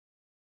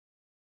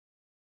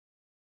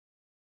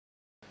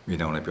Mit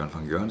navn er Bjørn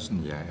Franck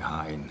Jørgensen. Jeg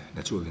har en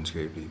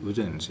naturvidenskabelig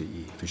uddannelse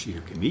i fysik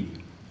og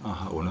kemi og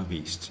har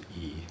undervist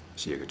i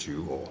cirka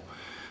 20 år.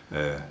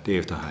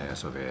 Derefter har jeg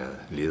så været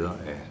leder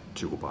af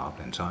Tycho Brahe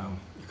Planetarium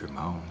i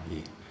København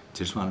i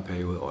tilsvarende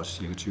periode, også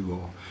cirka 20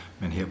 år.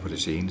 Men her på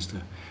det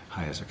seneste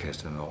har jeg så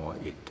kastet mig over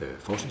et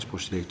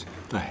forskningsprojekt,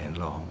 der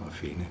handler om at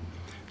finde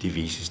de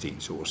vise sten,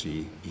 så at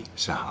sige, i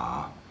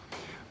Sahara.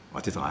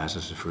 Og det drejer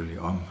sig selvfølgelig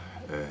om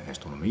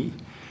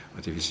astronomi,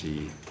 og det vil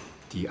sige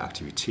de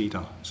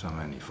aktiviteter, som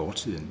man i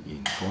fortiden, i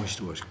en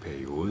forhistorisk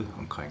periode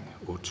omkring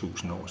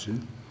 8.000 år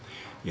siden,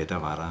 ja, der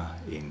var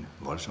der en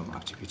voldsom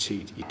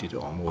aktivitet i dette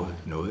område.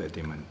 Noget af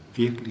det, man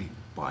virkelig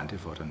brændte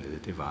for dernede,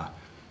 det var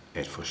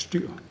at få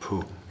styr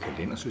på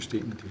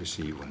kalendersystemet, det vil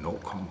sige, hvornår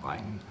kom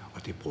regnen,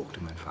 og det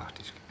brugte man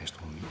faktisk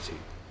astronomi til.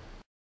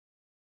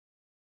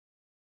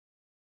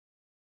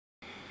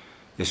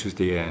 Jeg synes,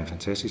 det er en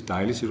fantastisk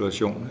dejlig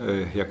situation.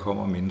 Her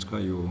kommer mennesker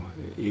jo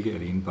ikke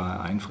alene bare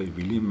af egen fri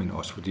vilje, men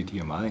også fordi de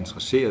er meget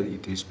interesseret i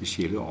det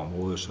specielle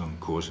område, som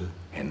kurset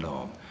handler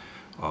om.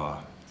 Og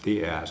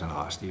det er altså en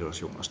rar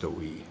situation at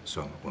stå i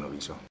som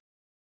underviser.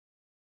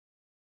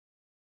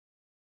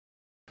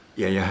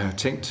 Ja, jeg har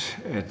tænkt,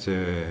 at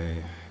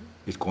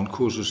et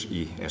grundkursus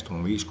i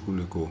astronomi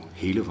skulle gå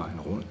hele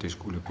vejen rundt. Det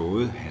skulle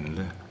både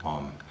handle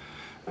om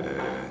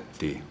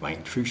det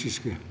rent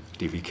fysiske,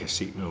 det vi kan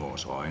se med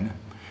vores øjne,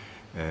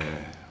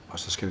 og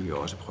så skal vi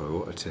også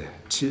prøve at tage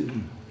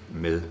tiden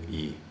med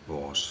i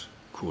vores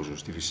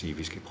kursus. Det vil sige, at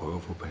vi skal prøve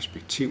at få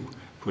perspektiv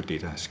på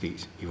det, der er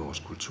sket i vores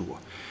kultur.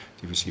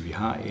 Det vil sige, at vi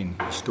har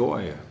en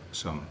historie,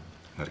 som,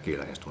 når det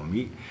gælder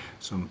astronomi,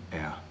 som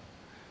er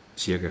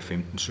ca.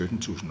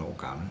 15-17.000 år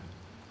gammel.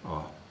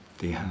 Og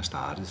det har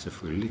startet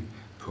selvfølgelig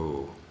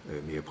på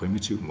mere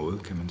primitiv måde,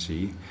 kan man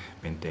sige,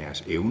 men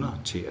deres evner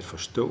til at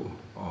forstå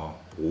og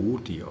bruge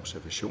de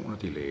observationer,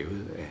 de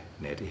lavede af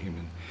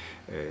nattehimlen,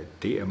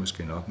 det er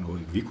måske nok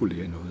noget, vi kunne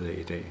lære noget af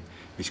i dag.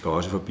 Vi skal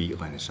også forbi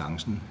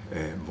renæssancen,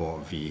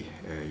 hvor vi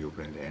jo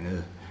blandt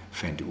andet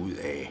fandt ud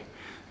af,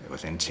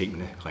 hvordan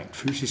tingene rent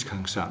fysisk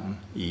hang sammen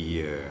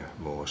i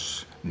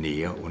vores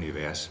nære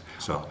univers.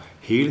 Så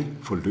hele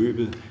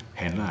forløbet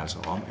handler altså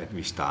om, at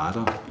vi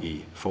starter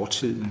i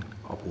fortiden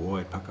og bruger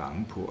et par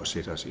gange på at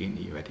sætte os ind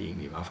i, hvad det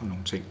egentlig var for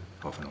nogle ting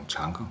og for nogle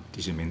tanker,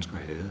 disse mennesker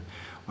havde,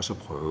 og så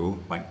prøve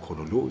rent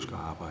kronologisk at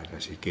arbejde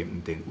altså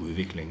igennem den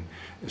udvikling,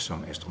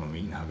 som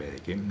astronomien har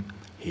været igennem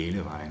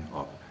hele vejen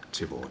op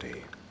til vore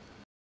dage.